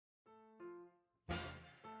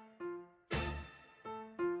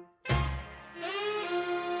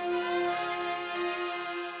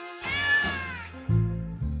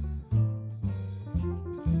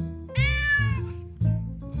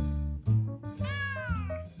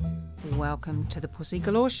Welcome to the Pussy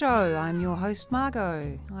Galore Show. I'm your host,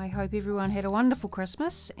 Margot. I hope everyone had a wonderful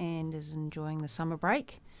Christmas and is enjoying the summer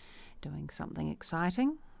break, doing something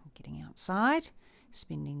exciting, getting outside,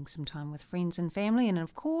 spending some time with friends and family, and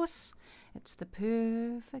of course, it's the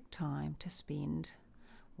perfect time to spend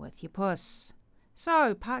with your puss.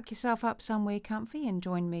 So park yourself up somewhere comfy and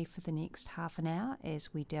join me for the next half an hour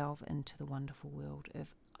as we delve into the wonderful world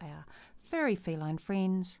of our furry feline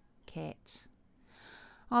friends, cats.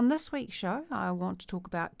 On this week's show, I want to talk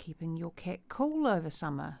about keeping your cat cool over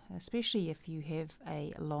summer, especially if you have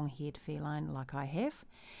a long-haired feline like I have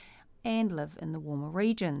and live in the warmer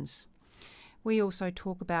regions. We also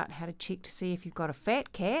talk about how to check to see if you've got a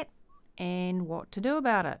fat cat and what to do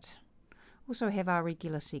about it. Also have our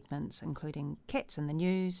regular segments, including Cats in the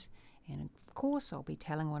News, and of course I'll be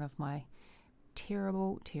telling one of my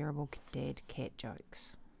terrible dad cat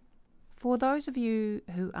jokes. For those of you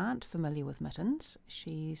who aren't familiar with Mittens,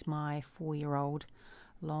 she's my 4-year-old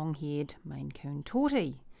long-haired Maine Coon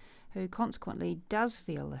tortie, who consequently does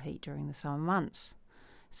feel the heat during the summer months.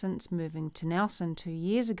 Since moving to Nelson 2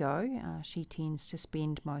 years ago, she tends to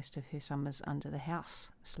spend most of her summers under the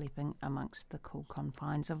house, sleeping amongst the cool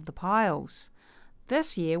confines of the piles.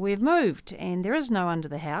 This year we've moved and there is no under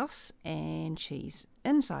the house, and she's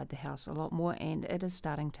inside the house a lot more, and it is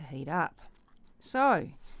starting to heat up. So,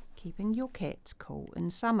 keeping your cats cool in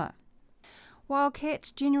summer. While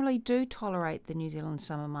cats generally do tolerate the New Zealand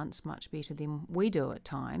summer months much better than we do at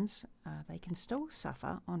times, they can still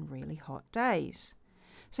suffer on really hot days.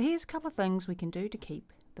 So here's a couple of things we can do to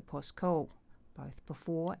keep the puss cool, both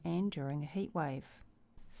before and during a heat wave.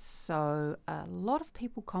 So a lot of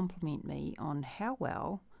people compliment me on how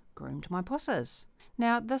well groomed my puss is.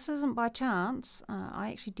 Now this isn't by chance.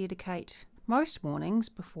 I actually dedicate most mornings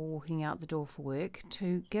before walking out the door for work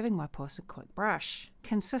to giving my puss a quick brush.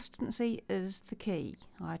 Consistency is the key.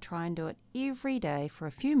 I try and do it every day for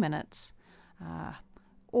a few minutes,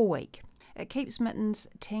 all week. It keeps Mittens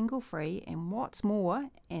tangle free, and what's more,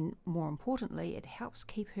 and more importantly, it helps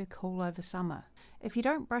keep her cool over summer. If you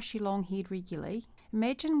don't brush your long head regularly,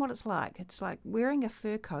 imagine what it's like. It's like wearing a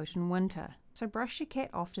fur coat in winter. So brush your cat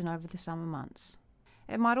often over the summer months.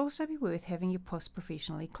 It might also be worth having your puss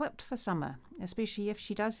professionally clipped for summer, especially if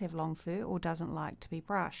she does have long fur or doesn't like to be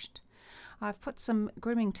brushed. I've put some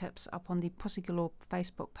grooming tips up on the Pussy Galore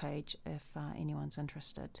Facebook page if anyone's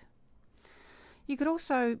interested. You could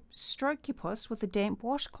also stroke your puss with a damp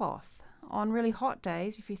washcloth. On really hot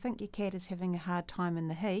days, if you think your cat is having a hard time in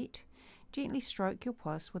the heat, gently stroke your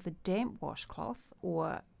puss with a damp washcloth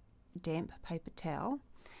or damp paper towel,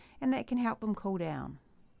 and that can help them cool down.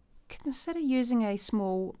 Consider using a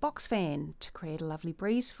small box fan to create a lovely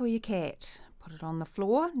breeze for your cat. Put it on the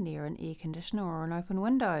floor near an air conditioner or an open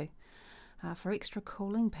window. For extra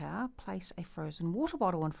cooling power, place a frozen water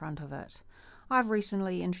bottle in front of it. I've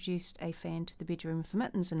recently introduced a fan to the bedroom for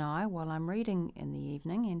Mittens and I while I'm reading in the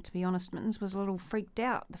evening, and to be honest, Mittens was a little freaked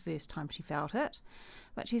out the first time she felt it,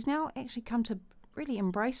 but she's now actually come to really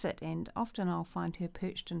embrace it, and often I'll find her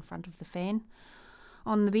perched in front of the fan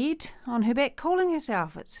on the bed, on her back, cooling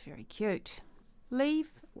herself. It's very cute. Leave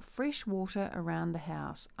fresh water around the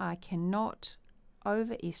house. I cannot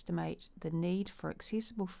overestimate the need for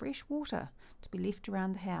accessible fresh water to be left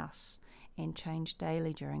around the house and changed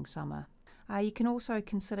daily during summer. You can also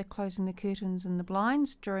consider closing the curtains and the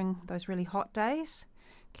blinds during those really hot days.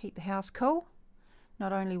 Keep the house cool.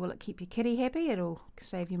 Not only will it keep your kitty happy, it'll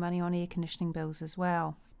save you money on air conditioning bills as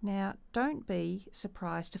well. Now, don't be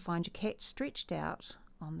surprised to find your cat stretched out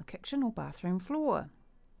on the kitchen or bathroom floor.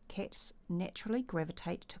 Cats naturally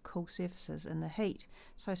gravitate to cool surfaces in the heat,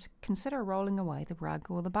 so consider rolling away the rug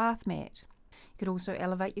or the bath mat. You could also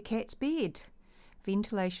elevate your cat's bed.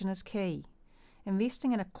 Ventilation is key.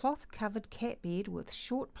 Investing in a cloth-covered cat bed with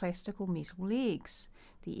short plastic or metal legs.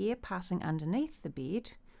 The air passing underneath the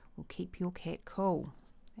bed will keep your cat cool.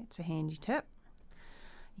 That's a handy tip.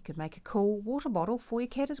 You could make a cool water bottle for your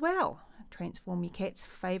cat as well. Transform your cat's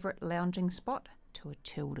favourite lounging spot to a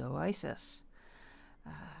chilled oasis.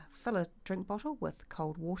 Fill a drink bottle with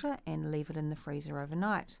cold water and leave it in the freezer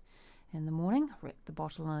overnight. In the morning, wrap the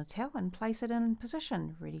bottle in a towel and place it in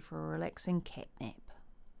position, ready for a relaxing cat nap.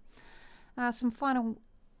 Some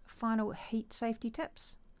final heat safety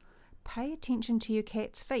tips. Pay attention to your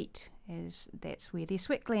cat's feet, as that's where their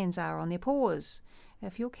sweat glands are on their paws.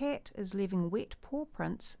 If your cat is leaving wet paw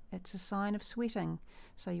prints, it's a sign of sweating,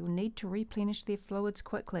 so you'll need to replenish their fluids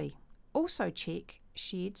quickly. Also check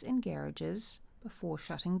sheds and garages before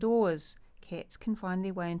shutting doors. Cats can find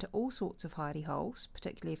their way into all sorts of hidey holes,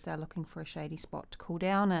 particularly if they're looking for a shady spot to cool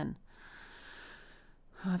down in.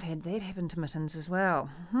 I've had that happen to Mittens as well.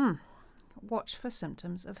 watch for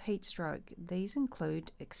symptoms of heat stroke. These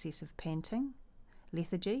include excessive panting,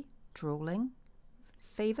 lethargy, drooling,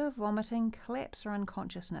 fever, vomiting, collapse or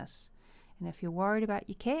unconsciousness. And if you're worried about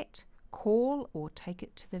your cat, call or take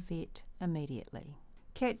it to the vet immediately.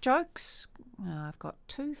 Cat jokes. I've got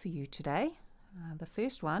two for you today. The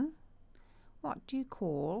first one, what do you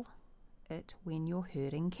call it when you're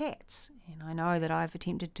herding cats? And I know that I've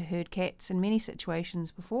attempted to herd cats in many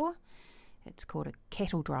situations before. It's called a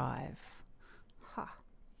cattle drive.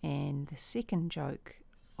 And the second joke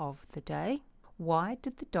of the day, why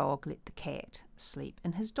did the dog let the cat sleep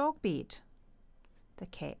in his dog bed? The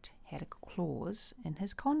cat had a clause in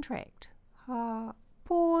his contract.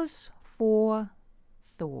 Pause for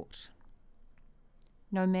thought.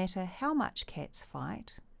 No matter how much cats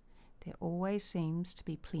fight, there always seems to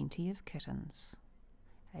be plenty of kittens.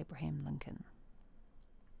 Abraham Lincoln.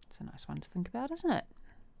 It's a nice one to think about, isn't it?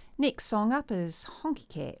 Next song up is Honky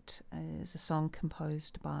Cat. It's a song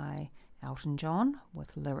composed by Elton John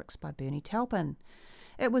with lyrics by Bernie Taupin.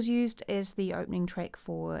 It was used as the opening track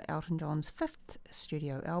for Elton John's fifth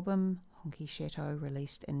studio album, Honky Chateau,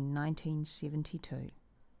 released in 1972.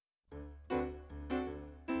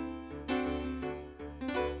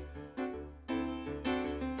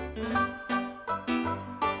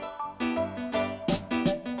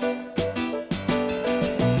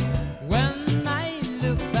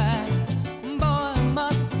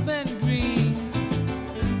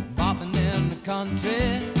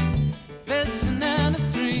 Country, fishing in a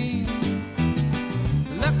stream,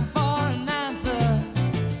 looking for an answer,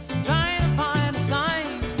 trying to find a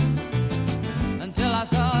sign, until I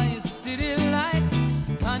saw your city lights,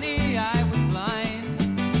 honey, I was blind.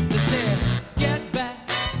 They said, get back,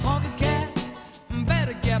 honky cat,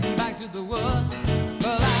 better get back to the woods.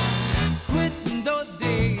 Well, I quit in those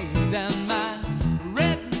days and my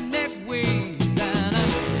redneck ways.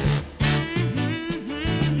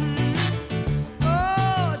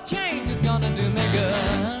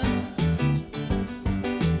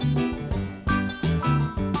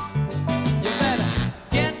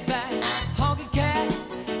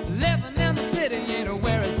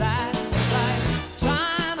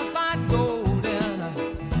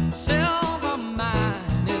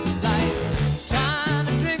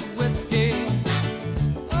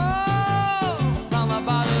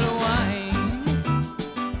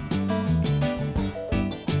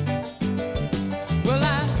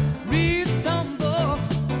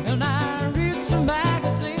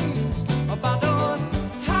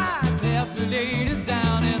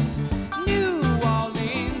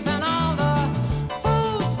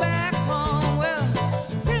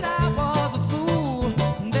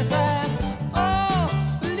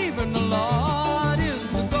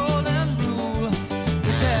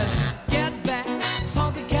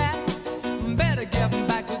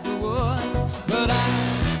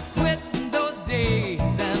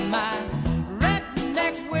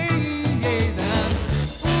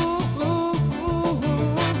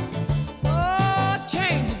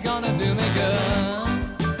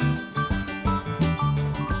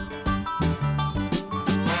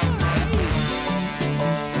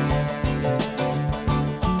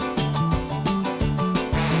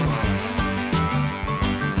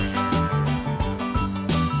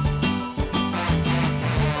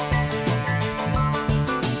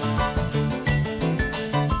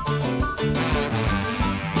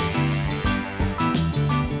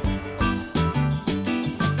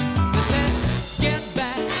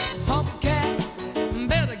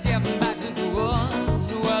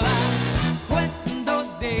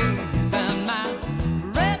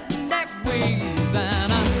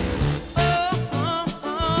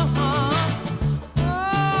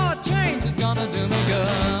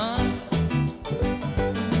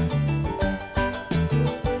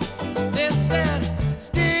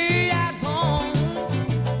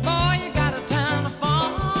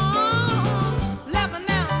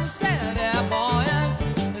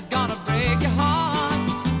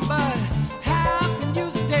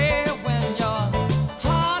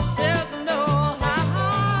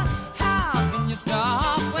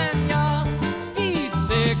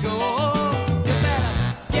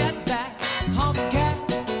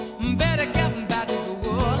 Better get back to the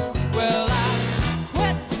woods. Well, I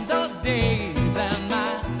quit those days.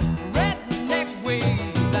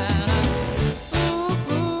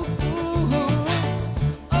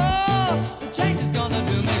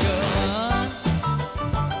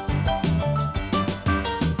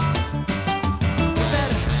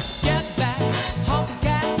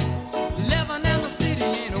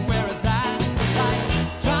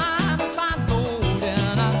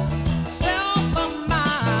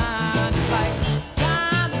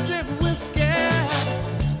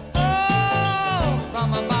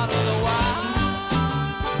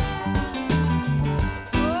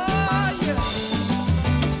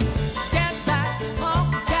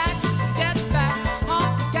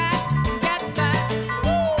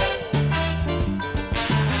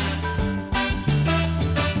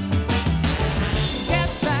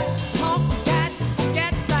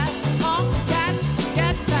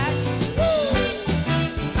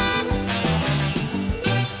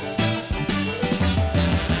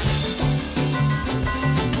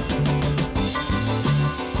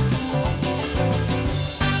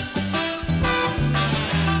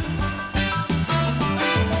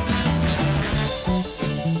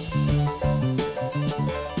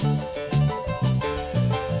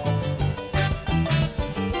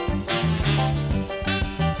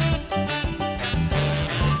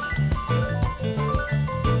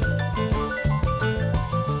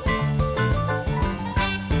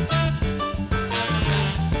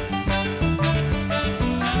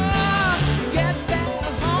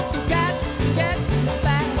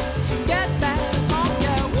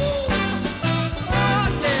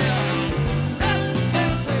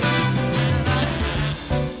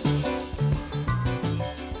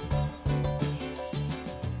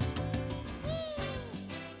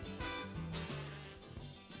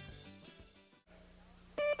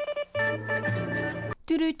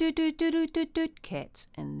 Cats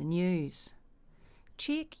in the news.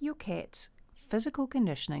 Check your cat's physical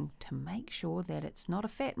conditioning to make sure that it's not a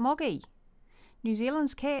fat moggy. New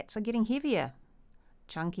Zealand's cats are getting heavier,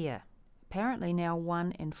 chunkier. Apparently now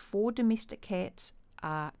 1 in 4 domestic cats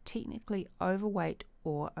are technically overweight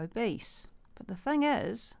or obese. But the thing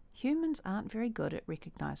is, humans aren't very good at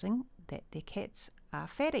recognising that their cats are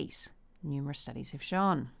fatties, numerous studies have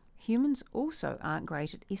shown. Humans also aren't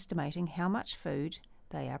great at estimating how much food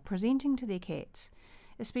they are presenting to their cats,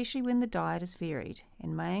 especially when the diet is varied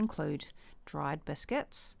and may include dried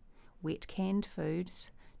biscuits, wet canned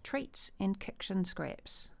foods, treats and kitchen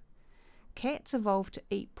scraps. Cats evolved to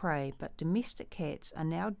eat prey, but domestic cats are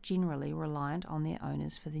now generally reliant on their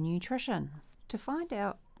owners for the nutrition. To find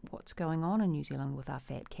out what's going on in New Zealand with our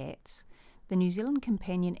fat cats, the New Zealand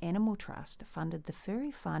Companion Animal Trust funded the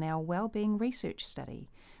Furry Whānau Wellbeing Research Study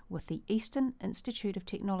with the Eastern Institute of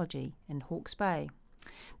Technology in Hawke's Bay.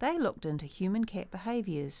 They looked into human cat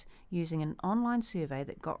behaviours using an online survey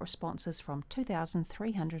that got responses from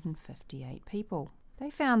 2,358 people. They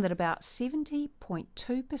found that about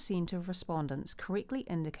 70.2% of respondents correctly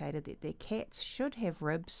indicated that their cats should have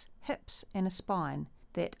ribs, hips and a spine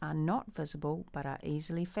that are not visible but are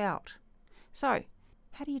easily felt. So,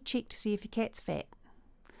 how do you check to see if your cat's fat?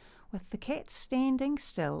 With the cat standing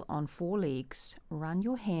still on 4 legs, run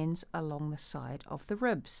your hands along the side of the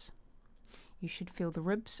ribs. You should feel the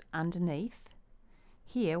ribs underneath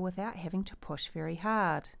here without having to push very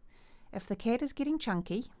hard. If the cat is getting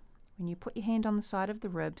chunky, when you put your hand on the side of the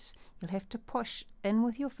ribs, you'll have to push in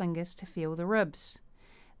with your fingers to feel the ribs.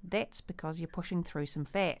 That's because you're pushing through some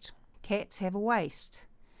fat. Cats have a waist.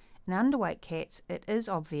 In underweight cats, it is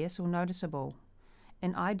obvious or noticeable.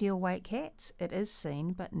 In ideal weight cats, it is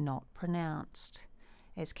seen but not pronounced.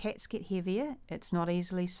 As cats get heavier, it's not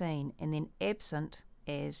easily seen and then absent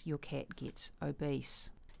as your cat gets obese.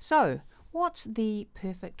 So, what's the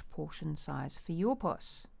perfect portion size for your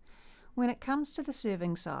puss? When it comes to the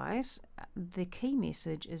serving size, the key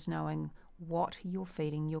message is knowing what you're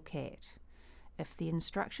feeding your cat. If the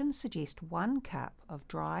instructions suggest 1 cup of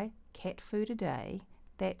dry cat food a day,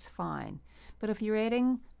 that's fine. But if you're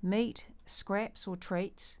adding meat, scraps or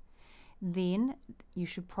treats, then you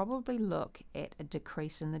should probably look at a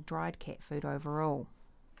decrease in the dried cat food overall.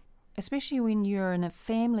 Especially when you're in a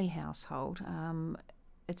family household,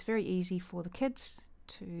 it's very easy for the kids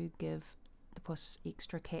to give the puss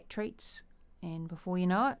extra cat treats, and before you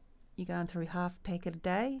know it, you're going through half a packet a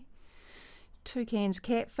day, 2 cans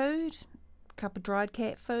cat food, a cup of dried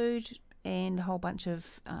cat food, and a whole bunch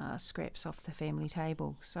of scraps off the family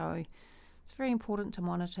table. So it's very important to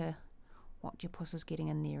monitor what your puss is getting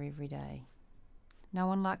in there every day. No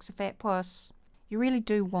one likes a fat puss. You really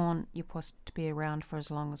do want your puss to be around for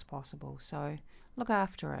as long as possible, so look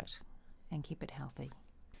after it and keep it healthy.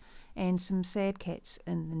 And some sad cats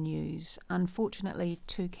in the news. Unfortunately,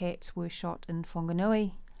 2 cats were shot in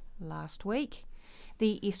Whanganui last week.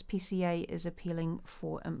 The SPCA is appealing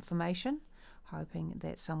for information, hoping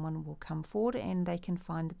that someone will come forward and they can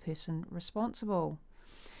find the person responsible.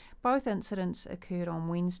 Both incidents occurred on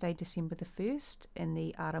Wednesday, December the 1st in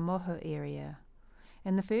the Aramoho area.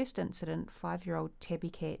 In the first incident, 5-year-old tabby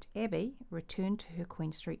cat Abby returned to her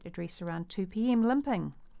Queen Street address around 2 p.m.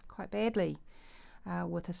 limping quite badly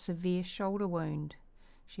with a severe shoulder wound.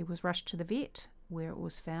 She was rushed to the vet, where it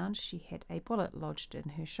was found she had a bullet lodged in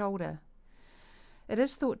her shoulder. It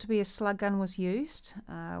is thought to be a slug gun was used,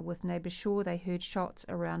 with neighbours sure they heard shots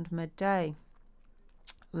around midday.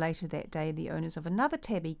 Later that day, the owners of another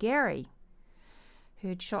tabby, Gary,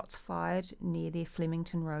 heard shots fired near their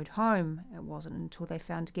Flemington Road home. It wasn't until they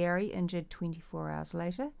found Gary injured 24 hours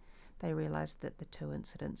later they realised that the 2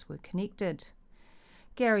 incidents were connected.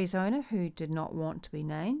 Gary's owner, who did not want to be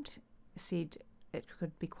named, said it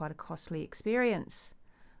could be quite a costly experience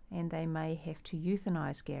and they may have to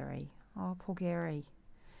euthanise Gary. Oh, poor Gary.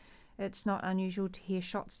 It's not unusual to hear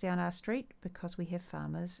shots down our street because we have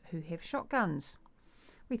farmers who have shotguns.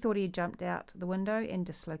 We thought he had jumped out the window and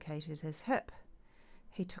dislocated his hip.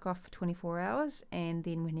 He took off for 24 hours and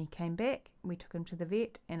then when he came back we took him to the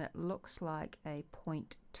vet and it looks like a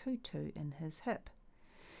 .22 in his hip.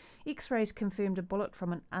 X-rays confirmed a bullet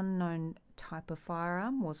from an unknown type of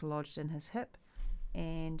firearm was lodged in his hip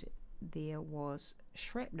and there was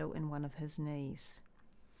shrapnel in one of his knees.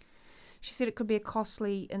 She said it could be a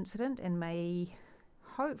costly incident and I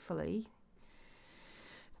hope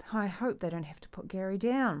they don't have to put Gary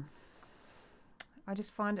down. I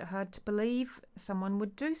just find it hard to believe someone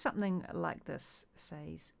would do something like this,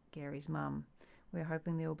 says Gary's mum. We're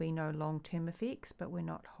hoping there will be no long-term effects, but we're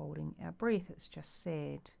not holding our breath. It's just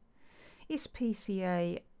sad.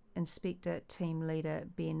 SPCA Inspector Team Leader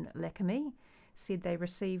Ben Lackamy said they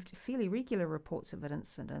received fairly regular reports of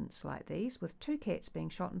incidents like these, with 2 cats being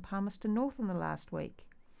shot in Palmerston North in the last week.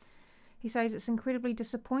 He says it's incredibly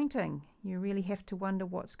disappointing. You really have to wonder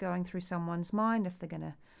what's going through someone's mind if they're going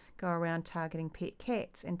to go around targeting pet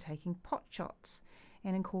cats and taking pot shots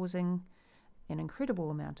and causing an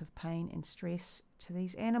incredible amount of pain and stress to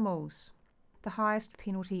these animals. The highest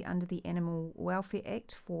penalty under the Animal Welfare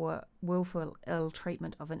Act for willful ill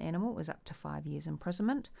treatment of an animal is up to 5 years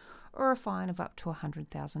imprisonment or a fine of up to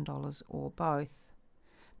 $100,000 or both.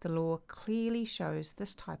 The law clearly shows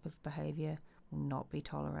this type of behaviour will not be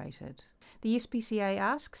tolerated. The SPCA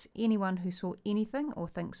asks anyone who saw anything or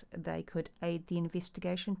thinks they could aid the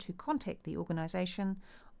investigation to contact the organisation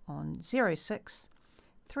on 06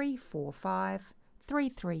 345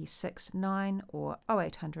 3369 or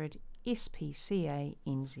 0800 SPCA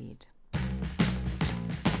NZ.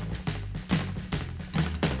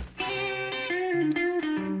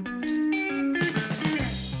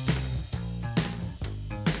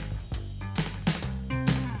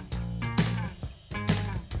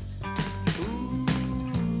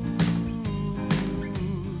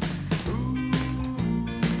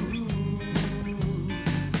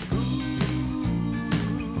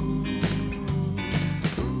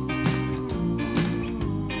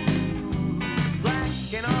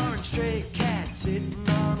 Stray cat sitting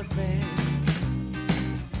on a fence.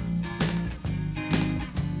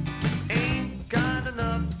 Ain't got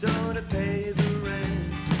enough dough to pay the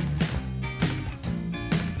rent.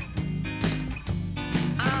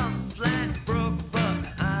 I'm flat broke, but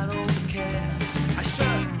I don't care. I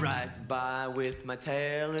strut right by with my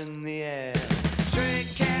tail in the air. Stray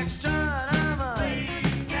cat strut, I'm a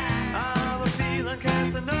lady's cat. I'm a feeling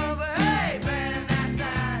Casanova. Hey, man,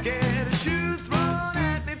 that's get a shoe thrown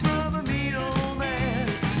at me from a mean old man.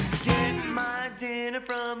 Get my dinner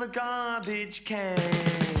from a garbage can.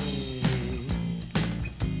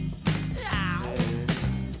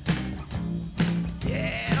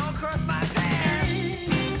 Yeah, don't cross my path.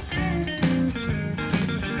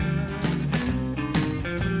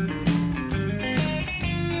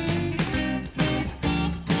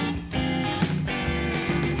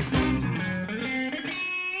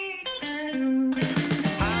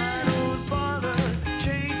 I don't bother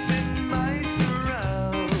chasing mice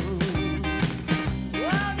around.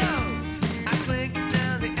 Oh no, I slink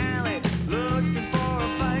down the alley looking for a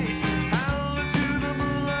fight, howling to the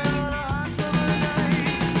moonlight on a hot summer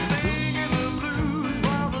night, singing the blues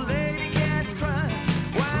while the lady cats cry.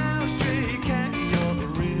 Wow, stray cat, you're a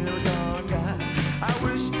real dog guy. I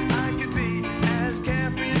wish I could be as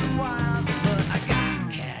carefree and wild, but I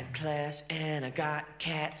got cat class and I got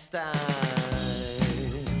cat style.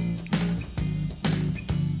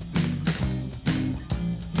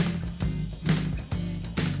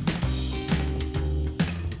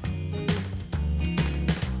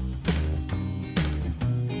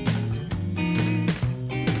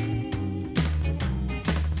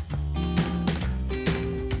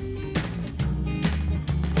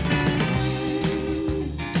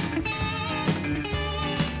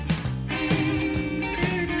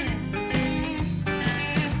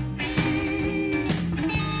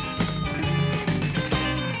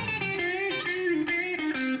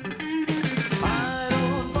 I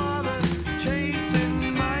don't bother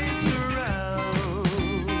chasing mice around.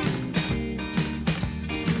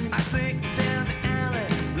 I slink down the alley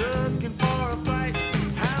looking for a fight,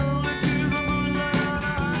 howling to the moonlight on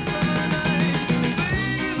a hot summer night,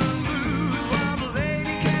 singing the blues while the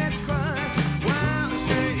lady cats cry. Wow,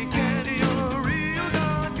 stray cat, you're a real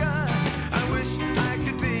dog guy. I wish I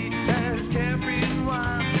could be as carefree and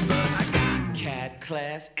wild, but I got cat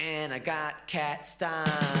class and I got cat style.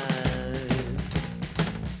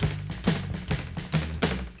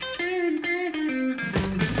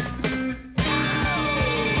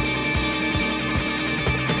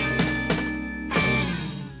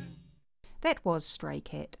 That was Stray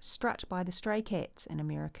Cat, Strut by the Stray Cats, an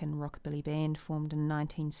American rockabilly band formed in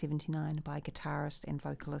 1979 by guitarist and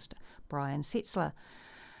vocalist Brian Setzler.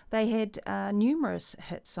 They had numerous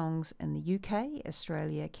hit songs in the UK,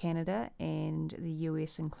 Australia, Canada and the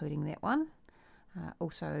US, including that one.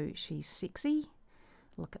 Also, She's Sexy,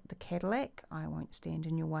 Look at the Cadillac, I Won't Stand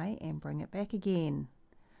in Your Way and Bring It Back Again.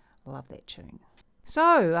 Love that tune.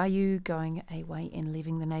 So, are you going away and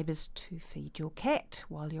leaving the neighbours to feed your cat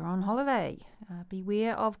while you're on holiday?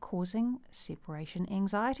 Beware of causing separation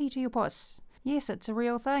anxiety to your puss. Yes, it's a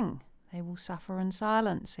real thing. They will suffer in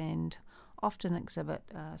silence and often exhibit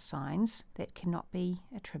signs that cannot be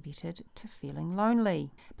attributed to feeling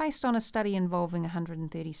lonely. Based on a study involving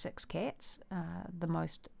 136 cats, the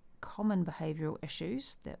most common behavioural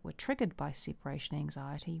issues that were triggered by separation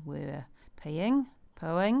anxiety were peeing,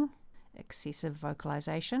 pooing, excessive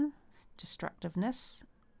vocalisation, destructiveness,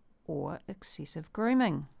 or excessive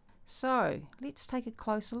grooming. So let's take a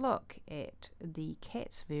closer look at the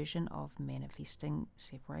cat's version of manifesting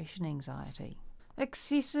separation anxiety.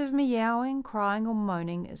 Excessive meowing, crying or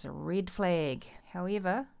moaning is a red flag.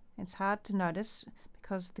 However, it's hard to notice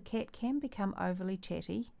because the cat can become overly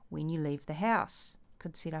chatty when you leave the house.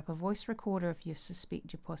 Could set up a voice recorder if you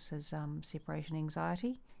suspect your puss has separation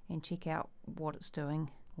anxiety and check out what it's doing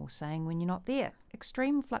or saying when you're not there.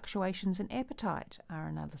 Extreme fluctuations in appetite are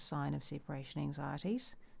another sign of separation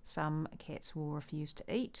anxieties. Some cats will refuse to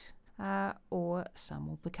eat, or some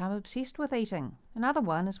will become obsessed with eating. Another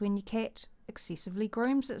one is when your cat excessively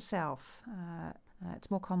grooms itself. It's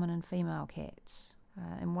more common in female cats.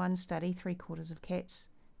 In one study, 3/4 of cats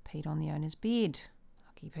peed on the owner's bed.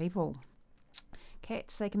 Lucky people.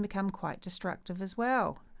 Cats, they can become quite destructive as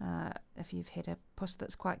well. If you've had a puss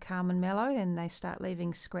that's quite calm and mellow and they start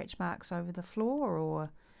leaving scratch marks over the floor,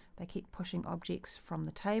 or they keep pushing objects from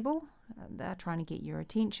the table, they're trying to get your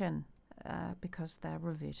attention because they're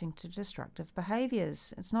reverting to destructive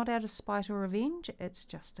behaviours. It's not out of spite or revenge, it's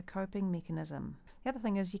just a coping mechanism. The other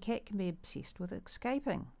thing is your cat can be obsessed with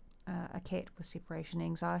escaping. A cat with separation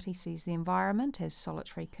anxiety sees the environment as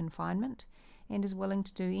solitary confinement and is willing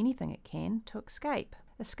to do anything it can to escape.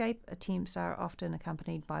 Escape attempts are often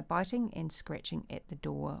accompanied by biting and scratching at the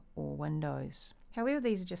door or windows. However,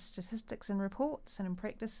 these are just statistics and reports, and in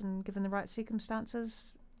practice and given the right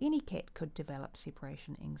circumstances, any cat could develop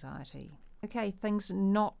separation anxiety. Okay, things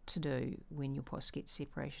not to do when your puss gets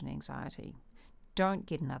separation anxiety. Don't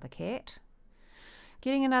get another cat.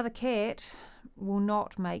 Getting another cat will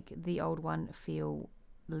not make the old one feel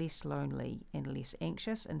less lonely and less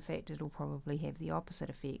anxious. In fact, it'll probably have the opposite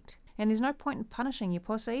effect. And there's no point in punishing your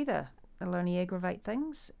puss either. It'll only aggravate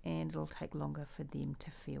things and it'll take longer for them to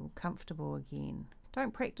feel comfortable again.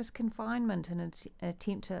 Don't practice confinement in an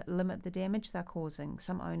attempt to limit the damage they're causing.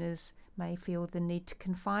 Some owners may feel the need to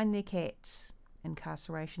confine their cats.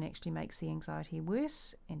 Incarceration actually makes the anxiety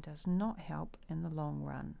worse and does not help in the long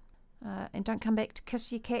run. And don't come back to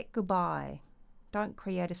kiss your cat goodbye. Don't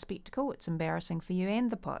create a spectacle, it's embarrassing for you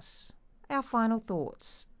and the puss. Our final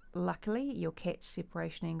thoughts. Luckily, your cat's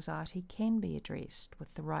separation anxiety can be addressed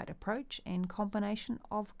with the right approach and combination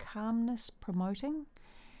of calmness promoting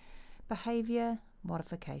behaviour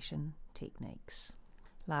modification techniques.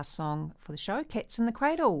 Last song for the show, Cats in the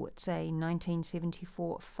Cradle. It's a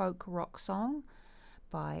 1974 folk rock song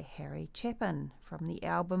by Harry Chapin from the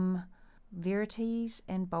album Verities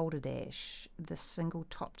and Boulder Dash. This single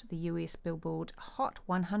topped the US Billboard Hot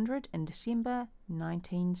 100 in December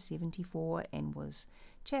 1974 and was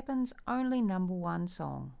Chapin's only #1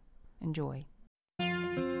 song. Enjoy.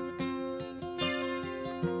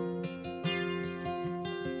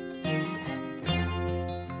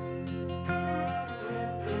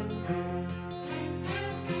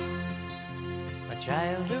 A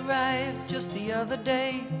child arrived just the other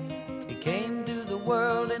day. He came to the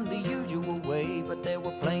world in the usual way, but there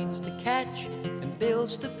were planes to catch and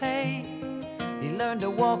bills to pay. He learned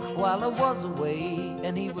to walk while I was away,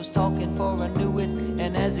 and he was talking for I knew it.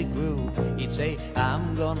 And as he grew, he'd say,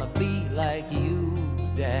 I'm gonna be like you,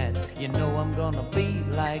 Dad. You know I'm gonna be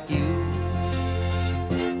like you.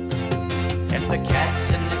 And the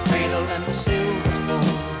cat's in the cradle and the silver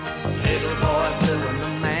spoon, little boy blue and the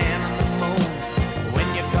man on the moon. When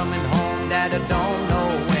you're coming home, Dad, I don't know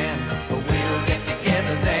when, but we'll get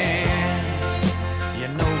together then. You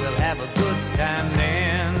know we'll have a good time then.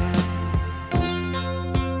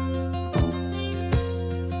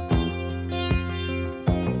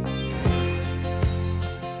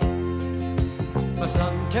 My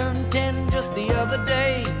son turned 10 just the other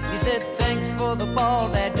day. He said, thanks for the ball,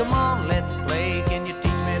 Dad, come on, let's play. Can you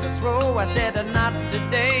teach me to throw? I said, not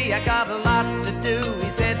today, I got a lot to do. He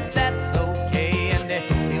said, that's okay, and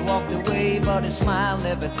he walked away, but his smile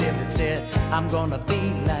never dimmed. Said, I'm gonna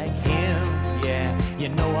be like him, yeah, you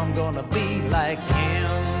know I'm gonna be like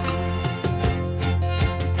him.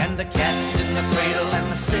 And the cat's in the cradle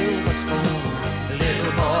and the silver spoon, the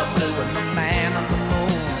little boy blue and the man on the moon.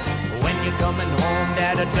 When you're coming home,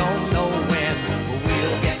 Dad, I don't know when, but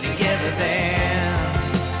we'll get together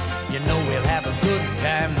then. You know we'll have a good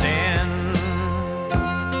time then.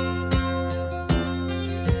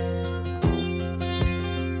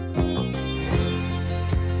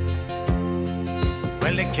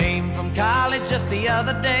 Well, he came from college just the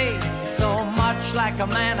other day. So much bush like a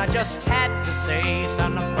man, I just had to say,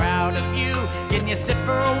 son, I'm proud of you. Can you sit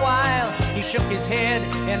for a while? He shook his head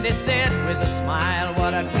and he said with a smile,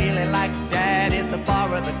 what I'd really like, Dad, is to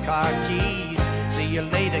borrow the car keys. See you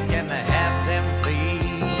later, can I have them, please?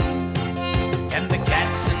 And the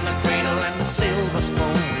cat's in the cradle and the silver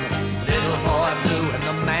spoon, little boy blue and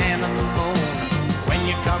the man on the moon. When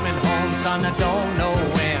you're coming home, son, I don't know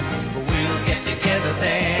when, but we'll get together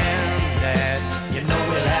then, Dad. You know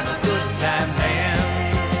we'll have a good time then.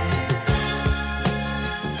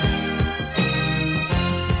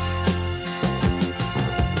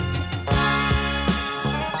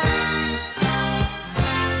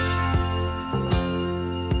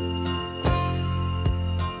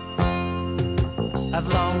 I've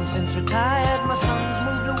long since retired, my son's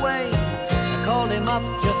moved away. I called him up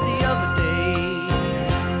just the other day.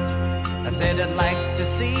 I said I'd like to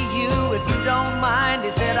see you if you don't mind.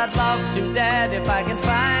 He said I'd love to, Dad, if I can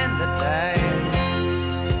find the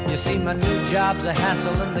time. You see, my new job's a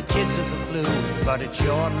hassle and the kids are the flu, but it's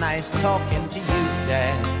sure nice talking to you,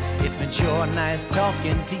 Dad. It's been sure nice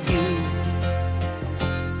talking to you.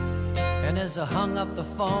 And as I hung up the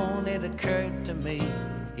phone, it occurred to me,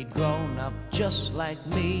 he'd grown up just like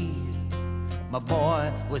me. My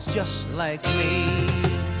boy was just like me.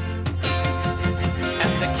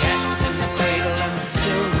 And the cat's in the cradle and the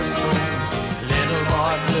silver spoon, little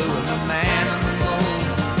boy blue and the man on the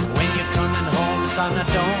moon. When you're coming home, son, I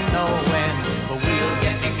don't know when, but we'll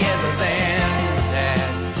get together then, Dad.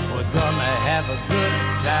 We're gonna have a good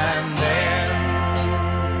time there.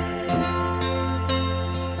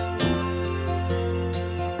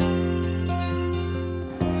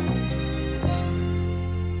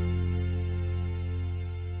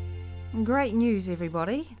 Great news,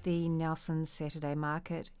 everybody. The Nelson's Saturday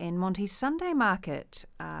Market and Monty's Sunday Market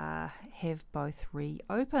have both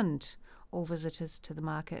reopened. All visitors to the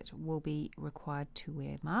market will be required to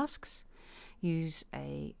wear masks, use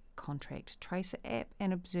a contact tracer app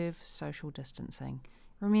and observe social distancing.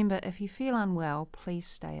 Remember, if you feel unwell, please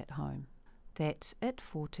stay at home. That's it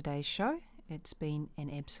for today's show. It's been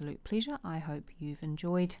an absolute pleasure. I hope you've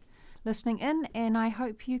enjoyed listening in, and I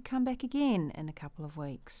hope you come back again in a couple of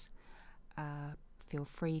weeks. Feel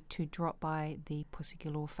free to drop by the Pussy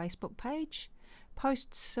Galore Facebook page,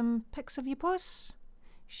 post some pics of your puss,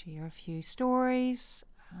 share a few stories,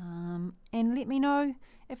 and let me know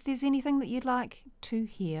if there's anything that you'd like to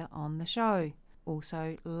hear on the show.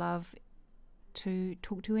 Also, love to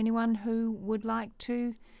talk to anyone who would like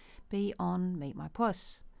to be on Meet My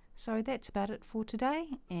Puss. So that's about it for today,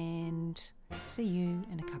 and see you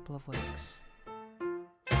in a couple of weeks.